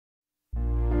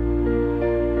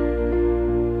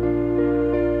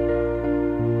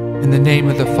In the name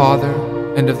of the Father,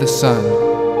 and of the Son,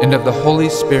 and of the Holy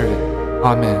Spirit.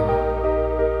 Amen.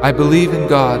 I believe in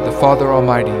God, the Father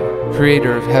Almighty,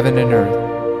 creator of heaven and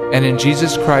earth, and in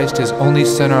Jesus Christ, his only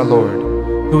Son, our Lord,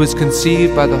 who was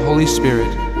conceived by the Holy Spirit,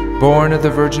 born of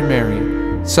the Virgin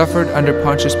Mary, suffered under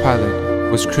Pontius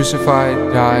Pilate, was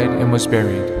crucified, died, and was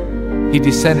buried. He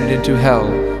descended into hell.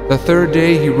 The third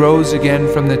day he rose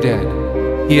again from the dead.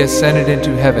 He ascended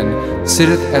into heaven,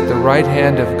 sitteth at the right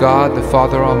hand of God the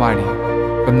Father Almighty.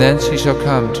 From thence he shall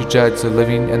come to judge the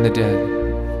living and the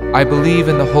dead. I believe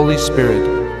in the Holy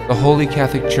Spirit, the Holy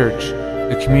Catholic Church,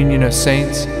 the communion of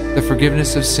saints, the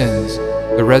forgiveness of sins,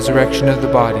 the resurrection of the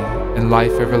body, and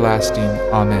life everlasting.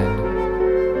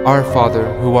 Amen. Our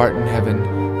Father, who art in heaven,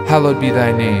 hallowed be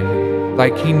thy name. Thy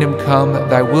kingdom come,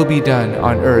 thy will be done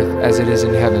on earth as it is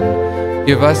in heaven.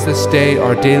 Give us this day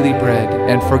our daily bread,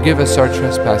 and forgive us our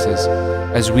trespasses,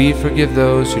 as we forgive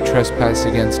those who trespass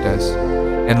against us.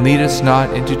 And lead us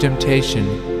not into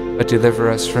temptation, but deliver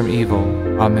us from evil.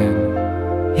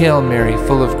 Amen. Hail Mary,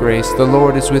 full of grace, the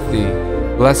Lord is with thee.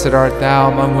 Blessed art thou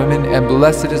among women, and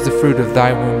blessed is the fruit of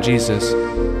thy womb, Jesus.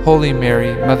 Holy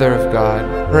Mary, Mother of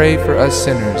God, pray for us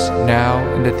sinners, now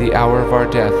and at the hour of our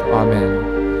death.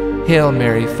 Amen. Hail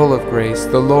Mary, full of grace,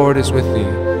 the Lord is with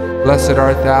thee. Blessed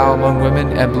art thou among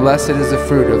women, and blessed is the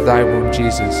fruit of thy womb,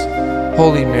 Jesus.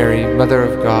 Holy Mary, Mother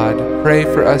of God, pray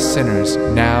for us sinners,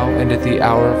 now and at the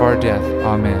hour of our death.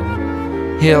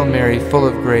 Amen. Hail Mary, full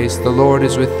of grace, the Lord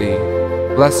is with thee.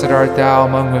 Blessed art thou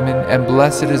among women, and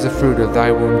blessed is the fruit of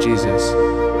thy womb, Jesus.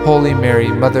 Holy Mary,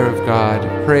 Mother of God,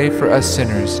 pray for us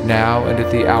sinners, now and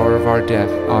at the hour of our death.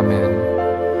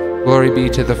 Amen. Glory be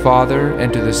to the Father,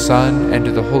 and to the Son, and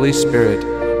to the Holy Spirit,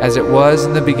 as it was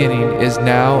in the beginning, is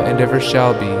now, and ever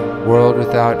shall be, world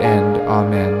without end.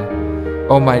 Amen.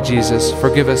 O my Jesus,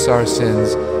 forgive us our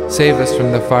sins, save us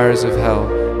from the fires of hell,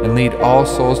 and lead all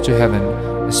souls to heaven,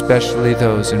 especially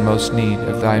those in most need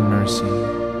of thy mercy.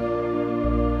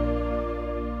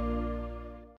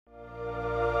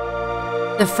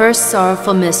 The first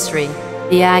sorrowful mystery,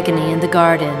 the agony in the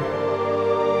garden.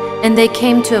 And they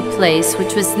came to a place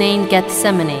which was named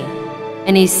Gethsemane,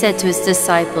 and he said to his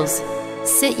disciples,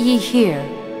 Sit ye here,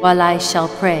 while I shall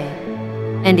pray.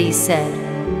 And he said,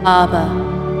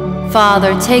 Abba,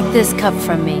 Father, take this cup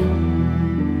from me.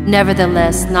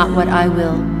 Nevertheless, not what I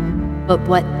will, but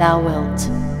what thou wilt.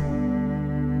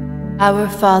 Our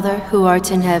Father, who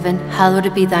art in heaven,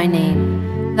 hallowed be thy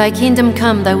name. Thy kingdom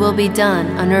come, thy will be done,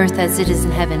 on earth as it is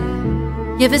in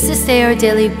heaven. Give us this day our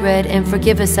daily bread, and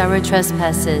forgive us our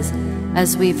trespasses,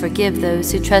 as we forgive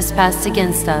those who trespass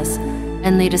against us.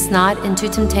 And lead us not into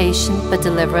temptation, but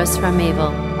deliver us from evil.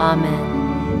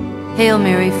 Amen. Hail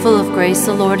Mary, full of grace,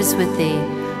 the Lord is with thee.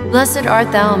 Blessed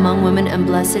art thou among women, and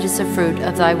blessed is the fruit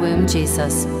of thy womb,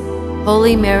 Jesus.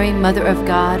 Holy Mary, Mother of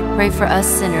God, pray for us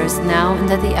sinners, now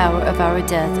and at the hour of our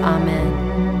death.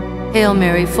 Amen. Hail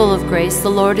Mary, full of grace, the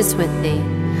Lord is with thee.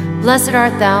 Blessed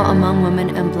art thou among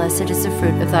women, and blessed is the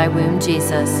fruit of thy womb,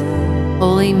 Jesus.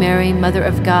 Holy Mary, Mother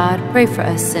of God, pray for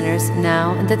us sinners,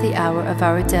 now and at the hour of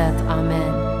our death.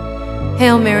 Amen.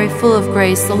 Hail Mary, full of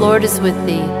grace, the Lord is with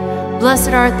thee.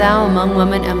 Blessed art thou among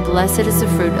women, and blessed is the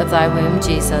fruit of thy womb,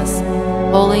 Jesus.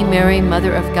 Holy Mary,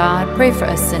 Mother of God, pray for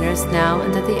us sinners, now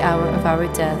and at the hour of our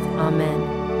death.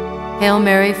 Amen. Hail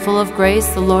Mary, full of grace,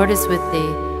 the Lord is with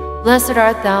thee. Blessed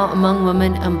art thou among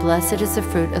women, and blessed is the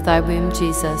fruit of thy womb,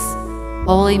 Jesus.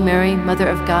 Holy Mary, Mother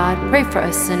of God, pray for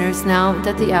us sinners, now and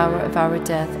at the hour of our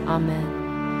death.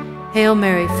 Amen. Hail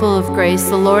Mary, full of grace,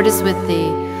 the Lord is with thee.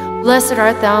 Blessed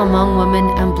art thou among women,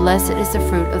 and blessed is the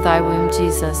fruit of thy womb,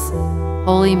 Jesus.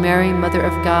 Holy Mary, Mother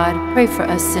of God, pray for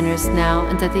us sinners, now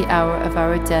and at the hour of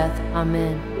our death.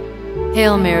 Amen.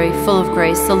 Hail Mary, full of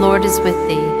grace, the Lord is with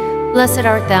thee. Blessed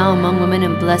art thou among women,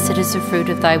 and blessed is the fruit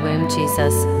of thy womb,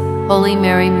 Jesus. Holy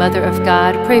Mary, Mother of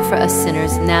God, pray for us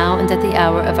sinners, now and at the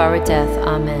hour of our death.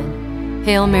 Amen.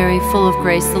 Hail Mary, full of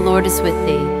grace, the Lord is with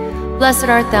thee. Blessed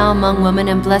art thou among women,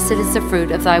 and blessed is the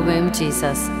fruit of thy womb,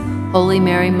 Jesus. Holy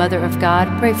Mary, Mother of God,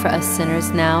 pray for us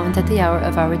sinners, now and at the hour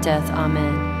of our death.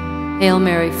 Amen. Hail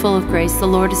Mary, full of grace, the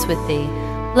Lord is with thee.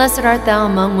 Blessed art thou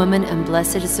among women, and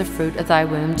blessed is the fruit of thy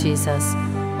womb, Jesus.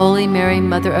 Holy Mary,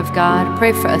 Mother of God,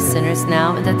 pray for us sinners,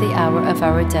 now and at the hour of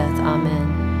our death.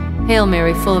 Amen. Hail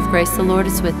Mary, full of grace, the Lord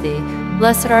is with thee.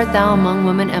 Blessed art thou among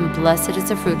women, and blessed is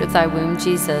the fruit of thy womb,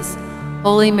 Jesus.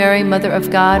 Holy Mary, Mother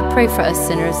of God, pray for us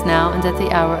sinners, now and at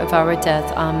the hour of our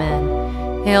death.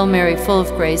 Amen. Hail Mary, full of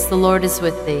grace, the Lord is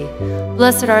with thee.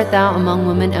 Blessed art thou among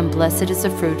women, and blessed is the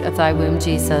fruit of thy womb,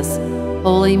 Jesus.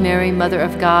 Holy Mary, Mother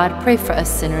of God, pray for us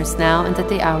sinners, now and at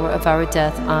the hour of our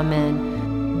death.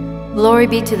 Amen. Glory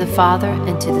be to the Father,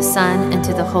 and to the Son, and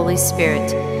to the Holy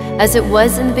Spirit, as it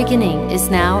was in the beginning,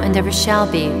 is now, and ever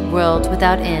shall be, world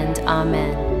without end.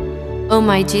 Amen. O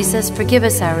my Jesus, forgive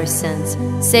us our sins,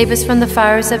 save us from the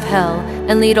fires of hell,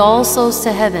 and lead all souls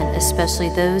to heaven, especially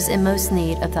those in most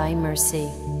need of thy mercy.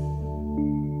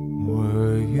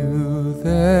 Were you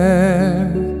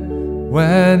there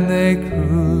when they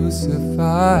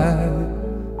crucified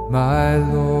my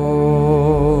Lord?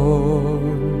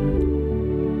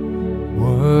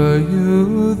 Were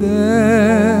you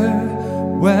there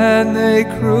when they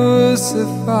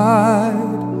crucified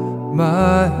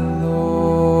my Lord?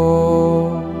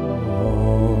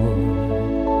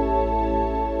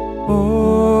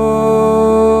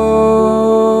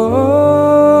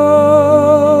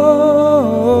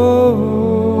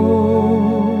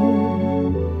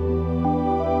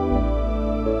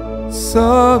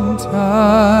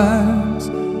 Sometimes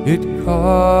it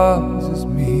causes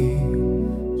me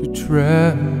to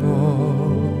tremble,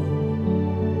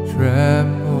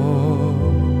 tremble,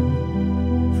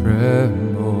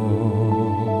 tremble.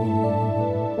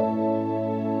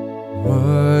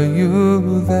 Were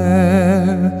you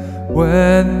there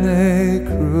when they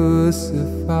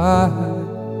crucified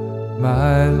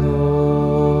my Lord?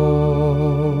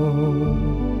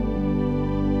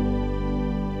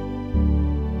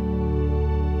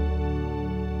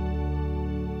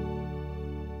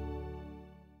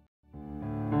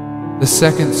 The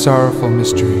second sorrowful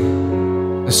mystery,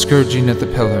 the scourging at the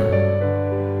pillar.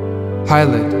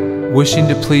 Pilate, wishing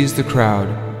to please the crowd,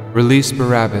 released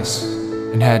Barabbas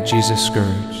and had Jesus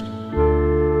scourged.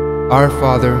 Our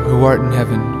Father, who art in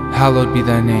heaven, hallowed be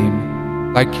thy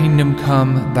name. Thy kingdom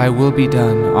come, thy will be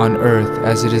done, on earth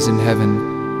as it is in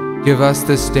heaven. Give us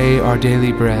this day our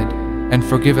daily bread, and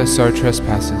forgive us our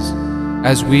trespasses,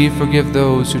 as we forgive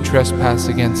those who trespass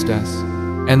against us.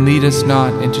 And lead us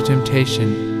not into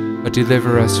temptation, but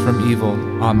deliver us from evil.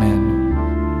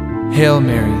 Amen. Hail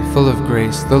Mary, full of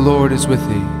grace, the Lord is with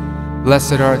thee.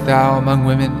 Blessed art thou among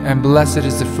women, and blessed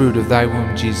is the fruit of thy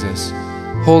womb, Jesus.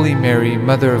 Holy Mary,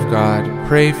 Mother of God,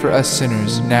 pray for us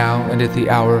sinners, now and at the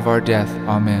hour of our death.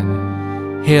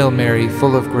 Amen. Hail Mary,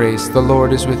 full of grace, the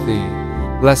Lord is with thee.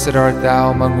 Blessed art thou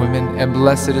among women, and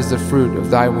blessed is the fruit of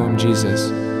thy womb,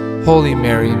 Jesus. Holy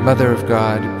Mary, Mother of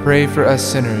God, pray for us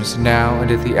sinners, now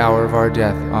and at the hour of our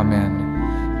death. Amen.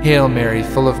 Hail Mary,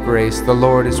 full of grace, the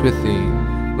Lord is with thee.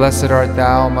 Blessed art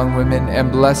thou among women,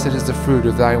 and blessed is the fruit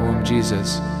of thy womb,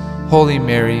 Jesus. Holy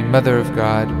Mary, Mother of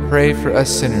God, pray for us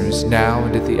sinners, now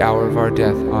and at the hour of our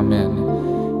death.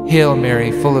 Amen. Hail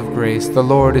Mary, full of grace, the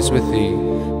Lord is with thee.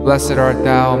 Blessed art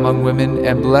thou among women,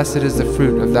 and blessed is the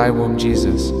fruit of thy womb,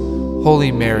 Jesus.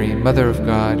 Holy Mary, Mother of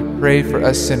God, pray for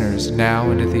us sinners, now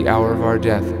and at the hour of our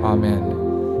death. Amen.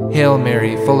 Hail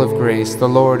Mary, full of grace, the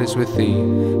Lord is with thee.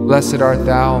 Blessed art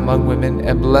thou among women,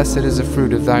 and blessed is the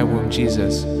fruit of thy womb,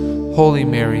 Jesus. Holy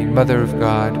Mary, Mother of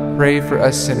God, pray for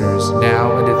us sinners,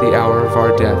 now and at the hour of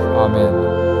our death.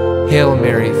 Amen. Hail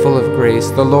Mary, full of grace,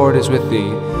 the Lord is with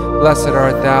thee. Blessed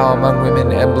art thou among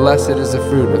women, and blessed is the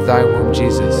fruit of thy womb,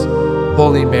 Jesus.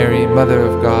 Holy Mary, Mother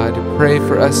of God, pray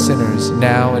for us sinners,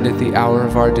 now and at the hour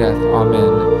of our death.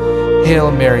 Amen. Hail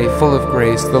Mary, full of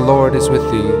grace, the Lord is with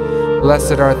thee.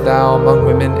 Blessed art thou among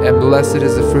women, and blessed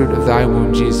is the fruit of thy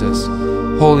womb, Jesus.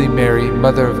 Holy Mary,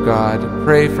 Mother of God,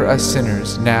 pray for us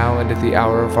sinners, now and at the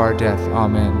hour of our death.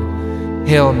 Amen.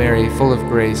 Hail Mary, full of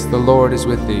grace, the Lord is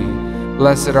with thee.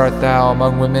 Blessed art thou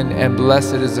among women, and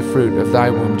blessed is the fruit of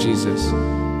thy womb, Jesus.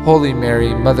 Holy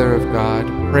Mary, Mother of God,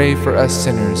 pray for us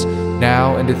sinners,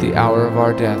 now and at the hour of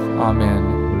our death.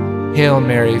 Amen. Hail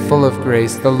Mary, full of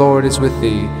grace, the Lord is with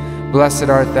thee. Blessed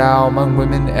art thou among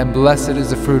women, and blessed is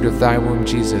the fruit of thy womb,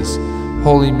 Jesus.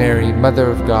 Holy Mary, Mother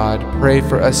of God, pray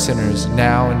for us sinners,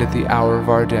 now and at the hour of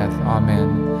our death.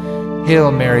 Amen.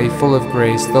 Hail Mary, full of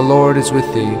grace, the Lord is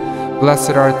with thee.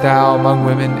 Blessed art thou among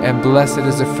women, and blessed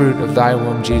is the fruit of thy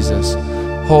womb, Jesus.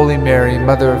 Holy Mary,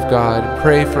 Mother of God,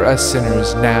 pray for us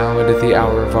sinners, now and at the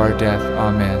hour of our death.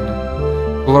 Amen.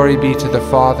 Glory be to the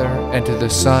Father, and to the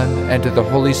Son, and to the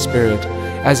Holy Spirit,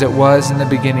 as it was in the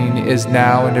beginning, is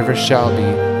now, and ever shall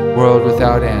be, world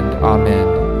without end. Amen.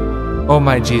 O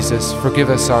my Jesus, forgive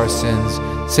us our sins,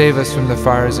 save us from the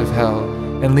fires of hell,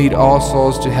 and lead all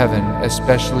souls to heaven,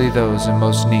 especially those in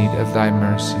most need of thy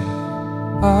mercy.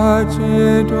 Pace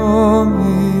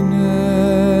Domine,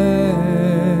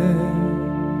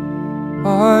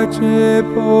 pace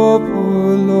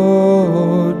populo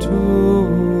tuo,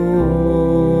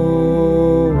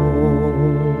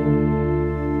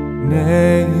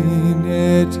 ne in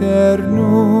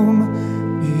aeternum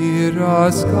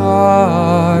iras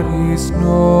caris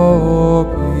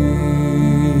nobis.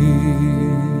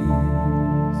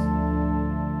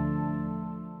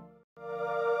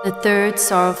 The The third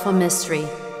sorrowful mystery,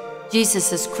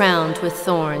 Jesus is crowned with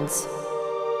thorns.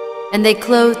 And they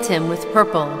clothed him with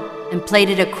purple, and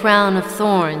plaited a crown of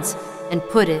thorns, and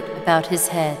put it about his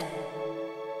head.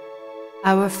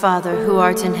 Our Father, who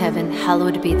art in heaven,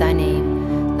 hallowed be thy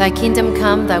name. Thy kingdom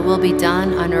come, thy will be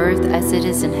done, on earth as it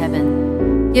is in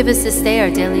heaven. Give us this day our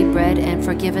daily bread, and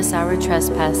forgive us our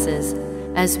trespasses,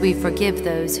 as we forgive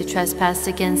those who trespass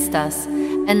against us.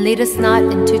 And lead us not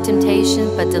into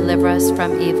temptation, but deliver us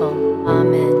from evil.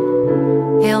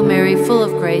 Amen. Hail Mary, full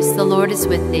of grace, the Lord is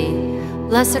with thee.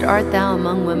 Blessed art thou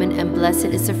among women, and blessed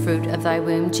is the fruit of thy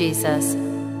womb, Jesus.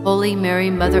 Holy Mary,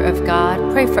 Mother of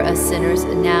God, pray for us sinners,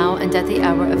 now and at the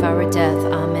hour of our death.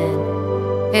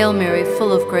 Amen. Hail Mary,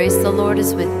 full of grace, the Lord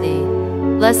is with thee.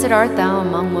 Blessed art thou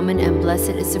among women, and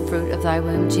blessed is the fruit of thy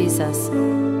womb, Jesus.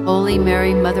 Holy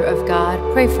Mary, Mother of God,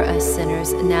 pray for us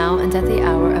sinners, now and at the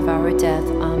hour of our death.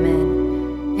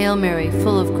 Amen. Hail Mary,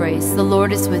 full of grace, the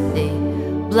Lord is with thee.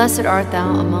 Blessed art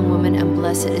thou among women, and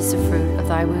blessed is the fruit of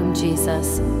thy womb,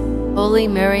 Jesus. Holy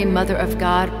Mary, Mother of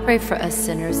God, pray for us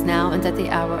sinners, now and at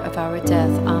the hour of our death.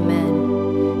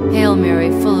 Amen. Hail Mary,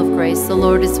 full of grace, the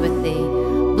Lord is with thee.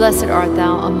 Blessed art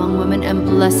thou among women, and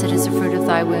blessed is the fruit of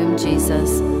thy womb,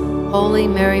 Jesus. Holy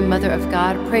Mary, Mother of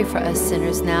God, pray for us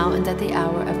sinners, now and at the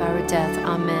hour of our death.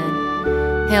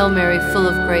 Amen. Hail Mary, full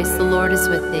of grace, the Lord is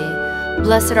with thee.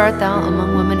 Blessed art thou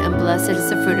among women, and blessed is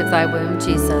the fruit of thy womb,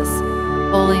 Jesus.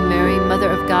 Holy Mary, Mother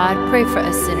of God, pray for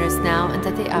us sinners, now and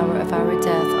at the hour of our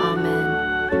death.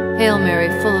 Amen. Hail Mary,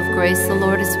 full of grace, the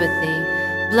Lord is with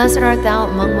thee. Blessed art thou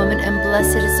among women, and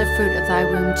blessed is the fruit of thy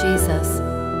womb, Jesus.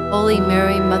 Holy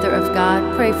Mary, Mother of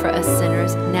God, pray for us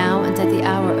sinners, now and at the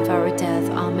hour of our death.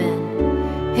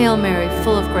 Amen. Hail Mary,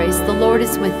 full of grace, the Lord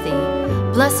is with thee.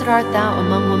 Blessed art thou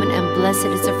among women, and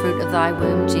blessed is the fruit of thy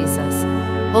womb, Jesus.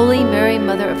 Holy Mary,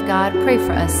 Mother of God, pray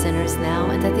for us sinners, now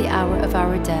and at the hour of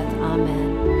our death.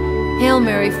 Amen. Hail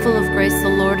Mary, full of grace, the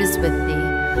Lord is with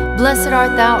thee. Blessed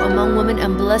art thou among women,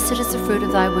 and blessed is the fruit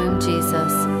of thy womb,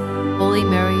 Jesus. Holy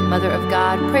Mary, Mother of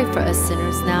God, pray for us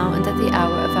sinners, now and at the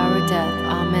hour of our death.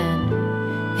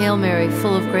 Amen. Hail Mary,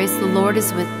 full of grace, the Lord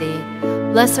is with thee.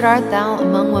 Blessed art thou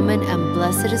among women, and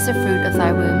blessed is the fruit of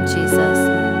thy womb, Jesus.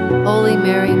 Holy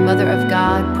Mary, Mother of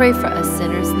God, pray for us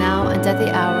sinners, now and at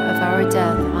the hour of our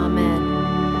death.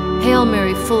 Amen. Hail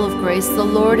Mary, full of grace, the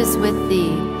Lord is with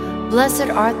thee. Blessed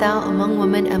art thou among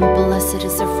women, and blessed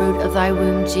is the fruit of thy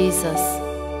womb, Jesus.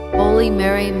 Holy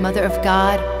Mary, Mother of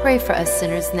God, pray for us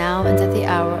sinners, now and at the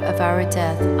hour of our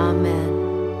death.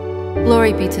 Amen.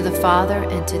 Glory be to the Father,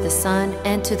 and to the Son,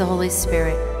 and to the Holy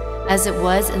Spirit, as it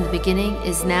was in the beginning,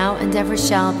 is now, and ever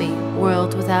shall be,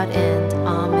 world without end.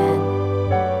 Amen.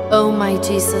 O my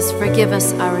Jesus, forgive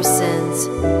us our sins,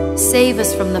 save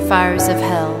us from the fires of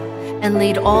hell, and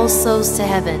lead all souls to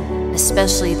heaven,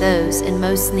 especially those in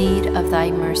most need of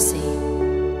thy mercy.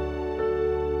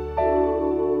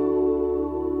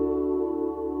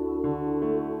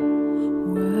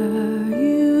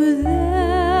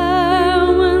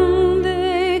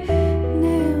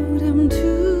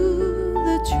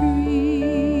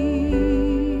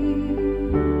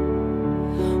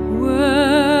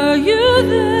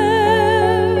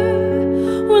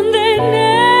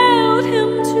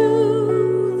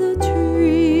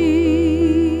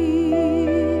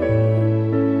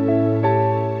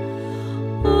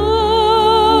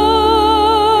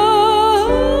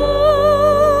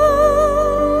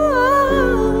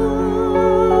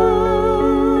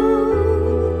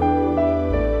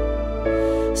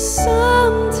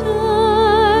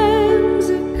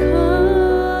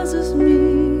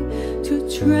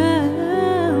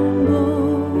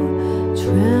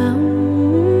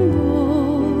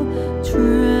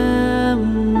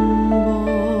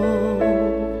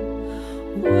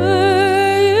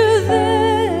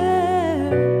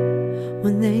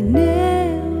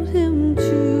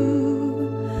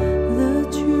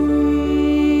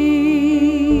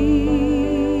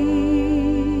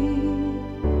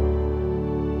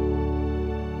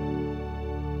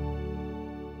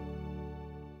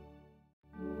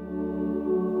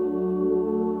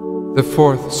 The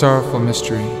fourth sorrowful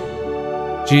mystery,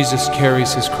 Jesus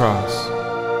carries his cross.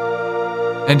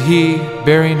 And he,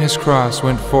 bearing his cross,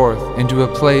 went forth into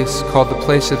a place called the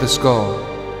place of the skull,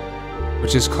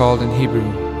 which is called in Hebrew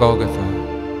Golgotha.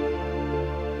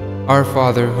 Our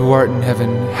Father, who art in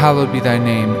heaven, hallowed be thy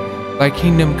name. Thy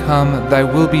kingdom come, thy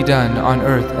will be done on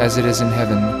earth as it is in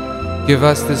heaven. Give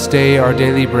us this day our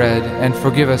daily bread, and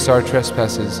forgive us our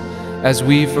trespasses, as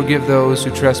we forgive those who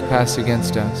trespass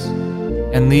against us.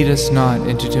 And lead us not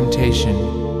into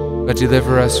temptation, but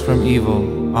deliver us from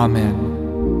evil.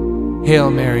 Amen.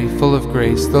 Hail Mary, full of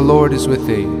grace, the Lord is with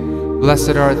thee.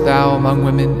 Blessed art thou among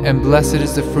women, and blessed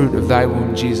is the fruit of thy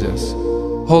womb, Jesus.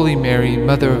 Holy Mary,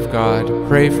 Mother of God,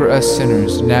 pray for us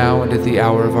sinners, now and at the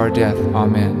hour of our death.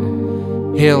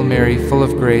 Amen. Hail Mary, full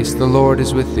of grace, the Lord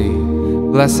is with thee.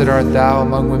 Blessed art thou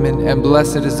among women, and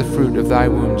blessed is the fruit of thy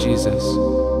womb, Jesus.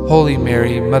 Holy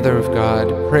Mary, Mother of God,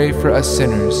 pray for us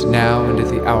sinners, now and at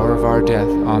the hour of our death.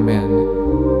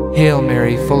 Amen. Hail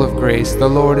Mary, full of grace, the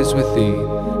Lord is with thee.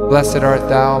 Blessed art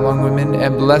thou among women,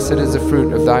 and blessed is the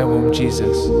fruit of thy womb,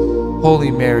 Jesus. Holy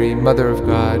Mary, Mother of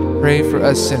God, pray for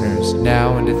us sinners,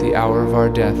 now and at the hour of our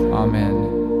death.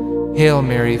 Amen. Hail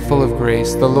Mary, full of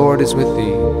grace, the Lord is with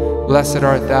thee. Blessed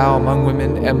art thou among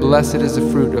women, and blessed is the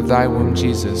fruit of thy womb,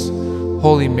 Jesus.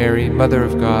 Holy Mary, Mother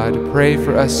of God, pray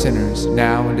for us sinners,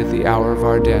 now and at the hour of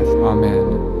our death.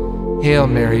 Amen. Hail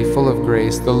Mary, full of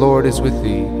grace, the Lord is with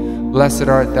thee. Blessed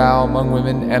art thou among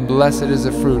women, and blessed is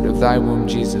the fruit of thy womb,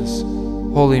 Jesus.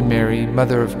 Holy Mary,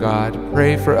 Mother of God,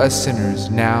 pray for us sinners,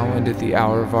 now and at the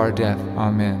hour of our death.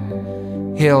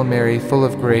 Amen. Hail Mary, full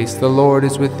of grace, the Lord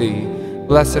is with thee.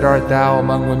 Blessed art thou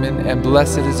among women, and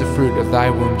blessed is the fruit of thy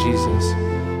womb, Jesus.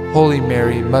 Holy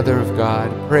Mary, Mother of God,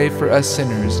 pray for us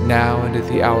sinners, now and at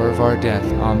the hour of our death.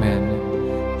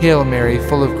 Amen. Hail Mary,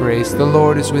 full of grace, the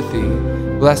Lord is with thee.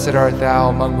 Blessed art thou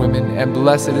among women, and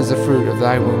blessed is the fruit of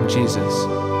thy womb, Jesus.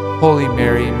 Holy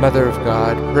Mary, Mother of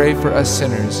God, pray for us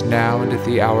sinners, now and at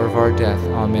the hour of our death.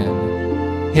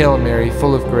 Amen. Hail Mary,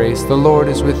 full of grace, the Lord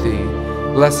is with thee.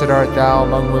 Blessed art thou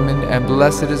among women, and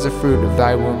blessed is the fruit of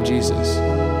thy womb, Jesus.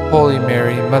 Holy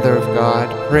Mary, Mother of God,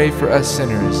 pray for us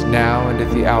sinners, now and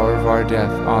at the hour of our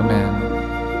death.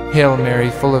 Amen. Hail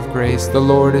Mary, full of grace, the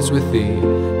Lord is with thee.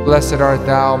 Blessed art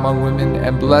thou among women,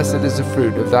 and blessed is the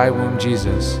fruit of thy womb,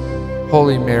 Jesus.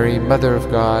 Holy Mary, Mother of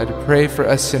God, pray for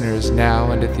us sinners, now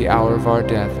and at the hour of our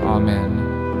death. Amen.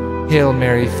 Hail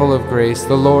Mary, full of grace,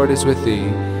 the Lord is with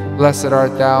thee. Blessed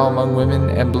art thou among women,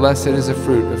 and blessed is the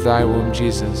fruit of thy womb,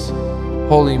 Jesus.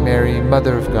 Holy Mary,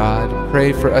 Mother of God,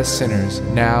 pray for us sinners,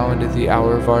 now and at the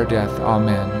hour of our death.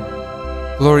 Amen.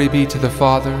 Glory be to the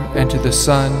Father, and to the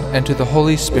Son, and to the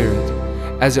Holy Spirit,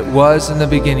 as it was in the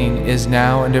beginning, is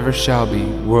now, and ever shall be,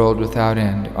 world without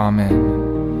end. Amen.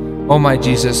 O my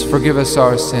Jesus, forgive us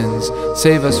our sins,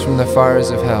 save us from the fires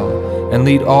of hell, and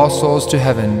lead all souls to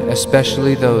heaven,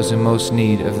 especially those in most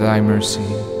need of thy mercy.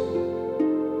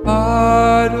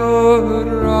 Adoramus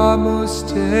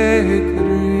te,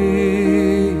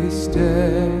 Christe,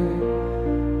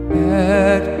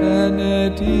 et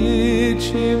benedicimus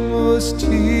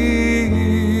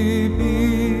tibi.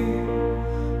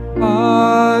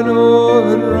 Adoramus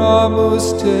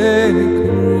te,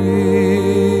 Christe,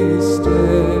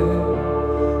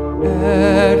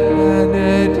 et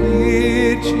benedicimus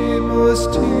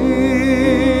tibi,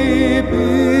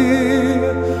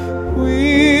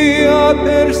 quia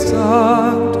per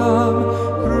sanctam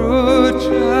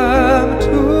crucem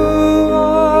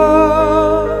tuam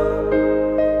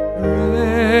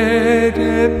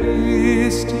redemisti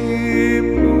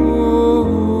mundum.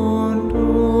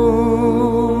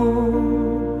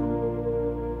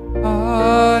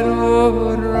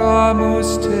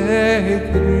 Adoramus te,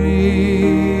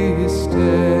 Christe,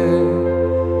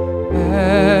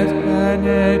 et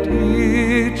benedicimus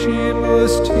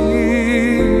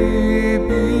tibi.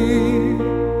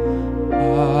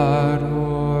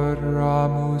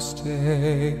 Adoramus te,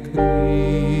 Christe.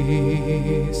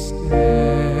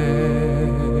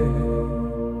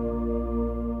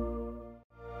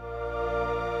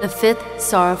 The fifth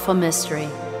sorrowful mystery,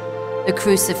 the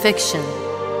Crucifixion.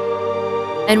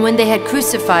 And when they had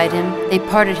crucified him, they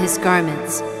parted his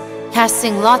garments,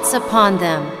 casting lots upon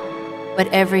them, what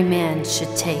every man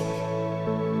should take.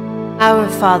 Our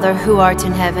Father, who art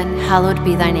in heaven, hallowed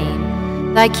be thy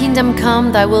name. Thy kingdom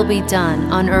come, thy will be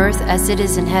done, on earth as it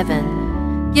is in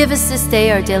heaven. Give us this day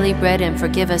our daily bread, and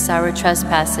forgive us our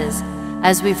trespasses,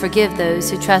 as we forgive those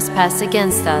who trespass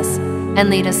against us. And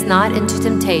lead us not into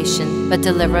temptation, but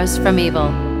deliver us from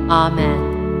evil.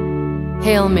 Amen.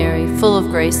 Hail Mary, full of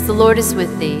grace, the Lord is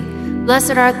with thee.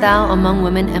 Blessed art thou among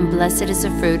women, and blessed is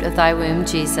the fruit of thy womb,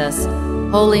 Jesus.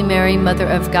 Holy Mary, Mother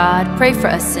of God, pray for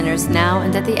us sinners, now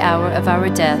and at the hour of our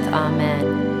death.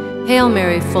 Amen. Hail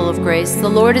Mary, full of grace, the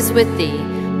Lord is with thee.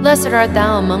 Blessed art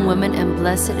thou among women, and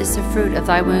blessed is the fruit of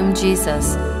thy womb,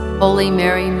 Jesus. Holy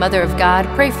Mary, Mother of God,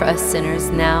 pray for us sinners,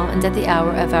 now and at the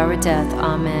hour of our death.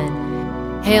 Amen.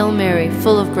 Hail Mary,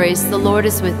 full of grace, the Lord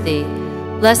is with thee.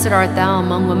 Blessed art thou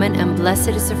among women, and blessed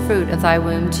is the fruit of thy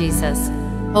womb, Jesus.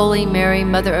 Holy Mary,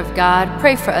 Mother of God,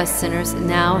 pray for us sinners,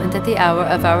 now and at the hour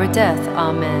of our death.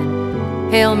 Amen.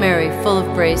 Hail Mary, full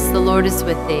of grace, the Lord is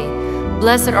with thee.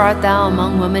 Blessed art thou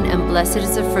among women, and blessed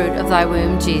is the fruit of thy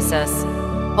womb, Jesus.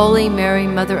 Holy Mary,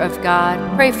 Mother of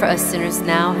God, pray for us sinners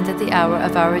now and at the hour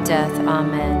of our death.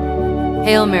 Amen.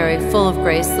 Hail Mary, full of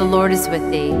grace, the Lord is with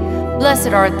thee. Blessed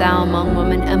art thou among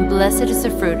women, and blessed is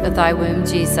the fruit of thy womb,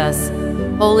 Jesus.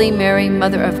 Holy Mary,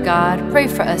 Mother of God, pray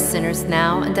for us sinners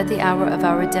now and at the hour of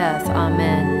our death.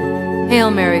 Amen.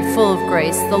 Hail Mary, full of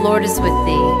grace, the Lord is with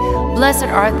thee. Blessed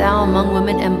art thou among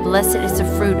women, and blessed is the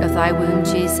fruit of thy womb,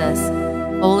 Jesus.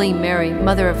 Holy Mary,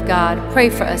 Mother of God, pray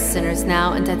for us sinners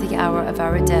now and at the hour of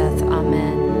our death.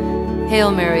 Amen.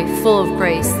 Hail Mary, full of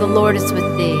grace, the Lord is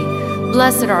with thee.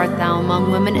 Blessed art thou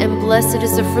among women, and blessed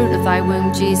is the fruit of thy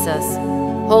womb, Jesus.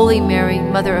 Holy Mary,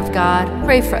 Mother of God,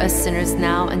 pray for us sinners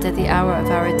now and at the hour of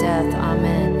our death.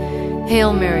 Amen.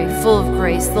 Hail Mary, full of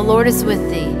grace, the Lord is with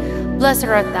thee. Blessed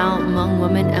art thou among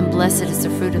women, and blessed is the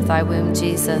fruit of thy womb,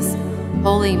 Jesus.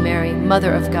 Holy Mary,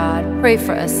 Mother of God, pray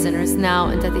for us sinners now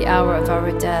and at the hour of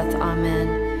our death.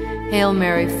 Amen. Hail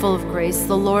Mary, full of grace,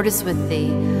 the Lord is with thee.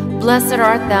 Blessed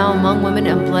art thou among women,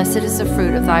 and blessed is the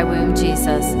fruit of thy womb,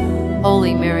 Jesus.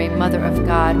 Holy Mary, Mother of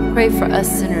God, pray for us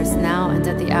sinners now and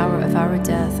at the hour of our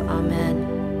death.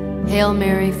 Amen. Hail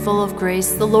Mary, full of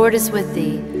grace, the Lord is with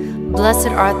thee. Blessed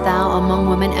art thou among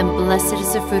women, and blessed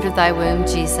is the fruit of thy womb,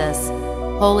 Jesus.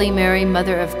 Holy Mary,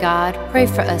 Mother of God, pray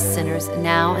for us sinners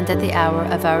now and at the hour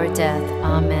of our death.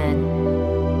 Amen.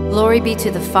 Glory be to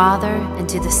the Father, and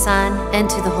to the Son, and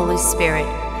to the Holy Spirit,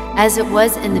 as it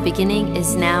was in the beginning,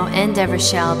 is now, and ever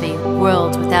shall be,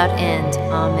 world without end.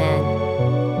 Amen.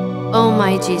 O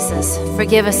my Jesus,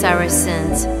 forgive us our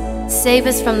sins, save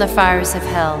us from the fires of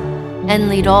hell, and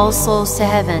lead all souls to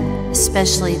heaven,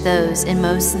 especially those in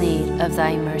most need of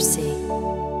thy mercy.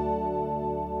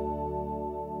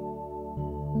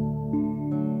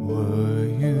 Were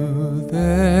you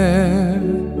there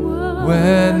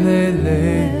when they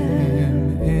laid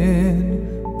him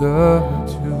in the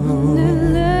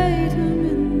tomb?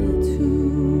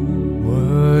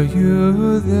 Were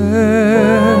you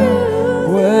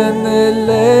there when they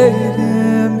laid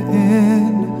him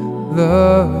in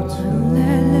the tomb?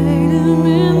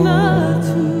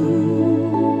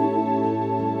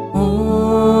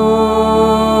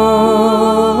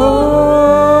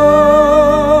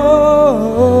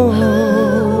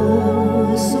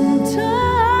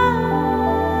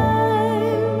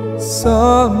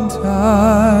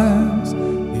 Sometimes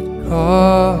it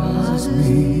causes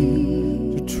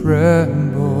me to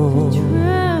tremble,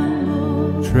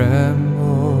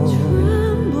 tremble,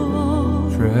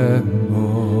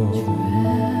 tremble.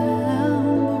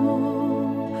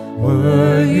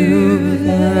 Were you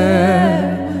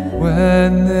there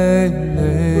when they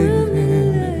laid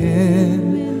him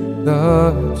in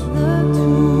the tomb?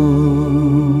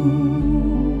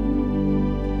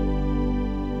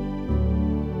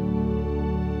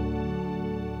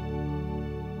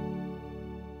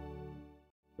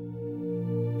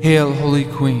 Hail, Holy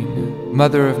Queen,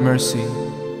 Mother of Mercy,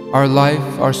 our life,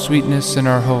 our sweetness, and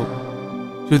our hope.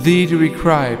 To thee do we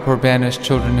cry, poor banished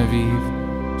children of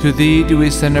Eve. To thee do we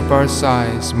send up our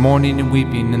sighs, mourning and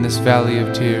weeping in this valley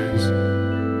of tears.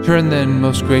 Turn then,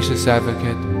 most gracious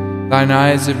Advocate, thine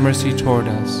eyes of mercy toward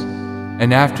us,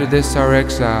 and after this our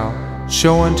exile,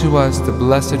 show unto us the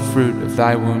blessed fruit of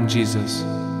thy womb, Jesus.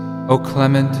 O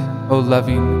clement, O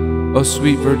loving, O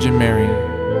sweet Virgin Mary,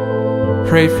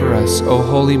 pray for us, O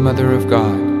Holy Mother of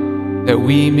God, that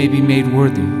we may be made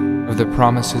worthy of the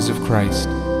promises of Christ.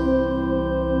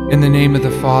 In the name of the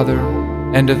Father,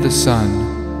 and of the Son,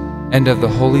 and of the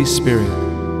Holy Spirit.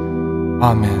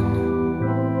 Amen.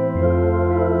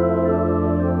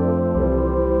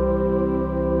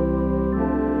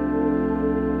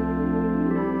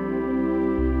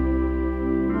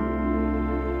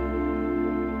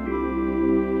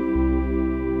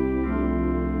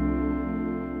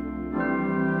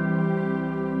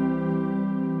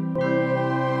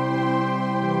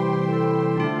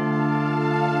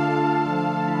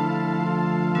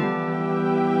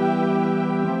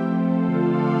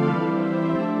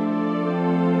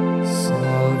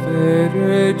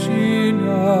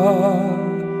 Regina,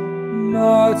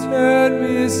 Mater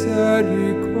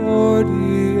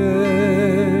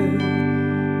misericordiae,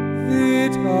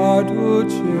 vita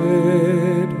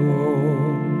dulcedo,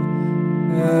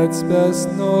 et spes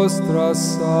nostra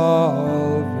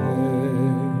salve.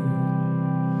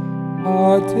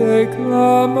 A te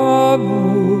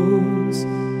clamamus,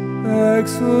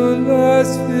 exules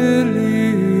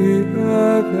filii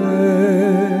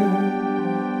Eve,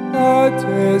 a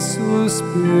te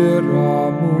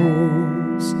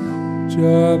suspiramus,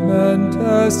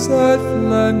 gementes et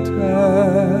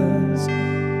flentes,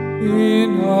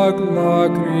 in ac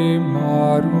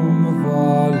lacrimarum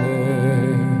vale.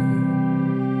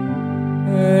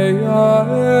 Ea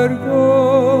ergo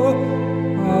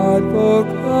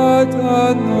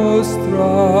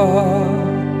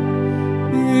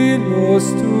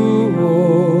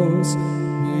tuos,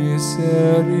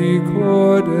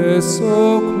 misericordes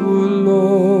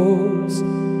oculos,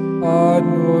 ad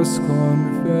nos confete.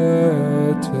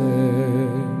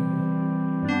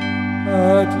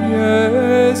 Et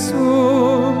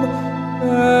Iesum,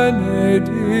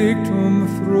 benedictum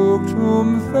fructum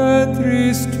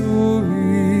ventris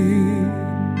tui,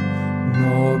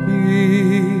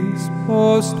 nobis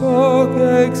post hoc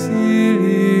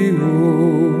exilium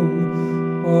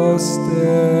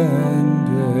ostentat.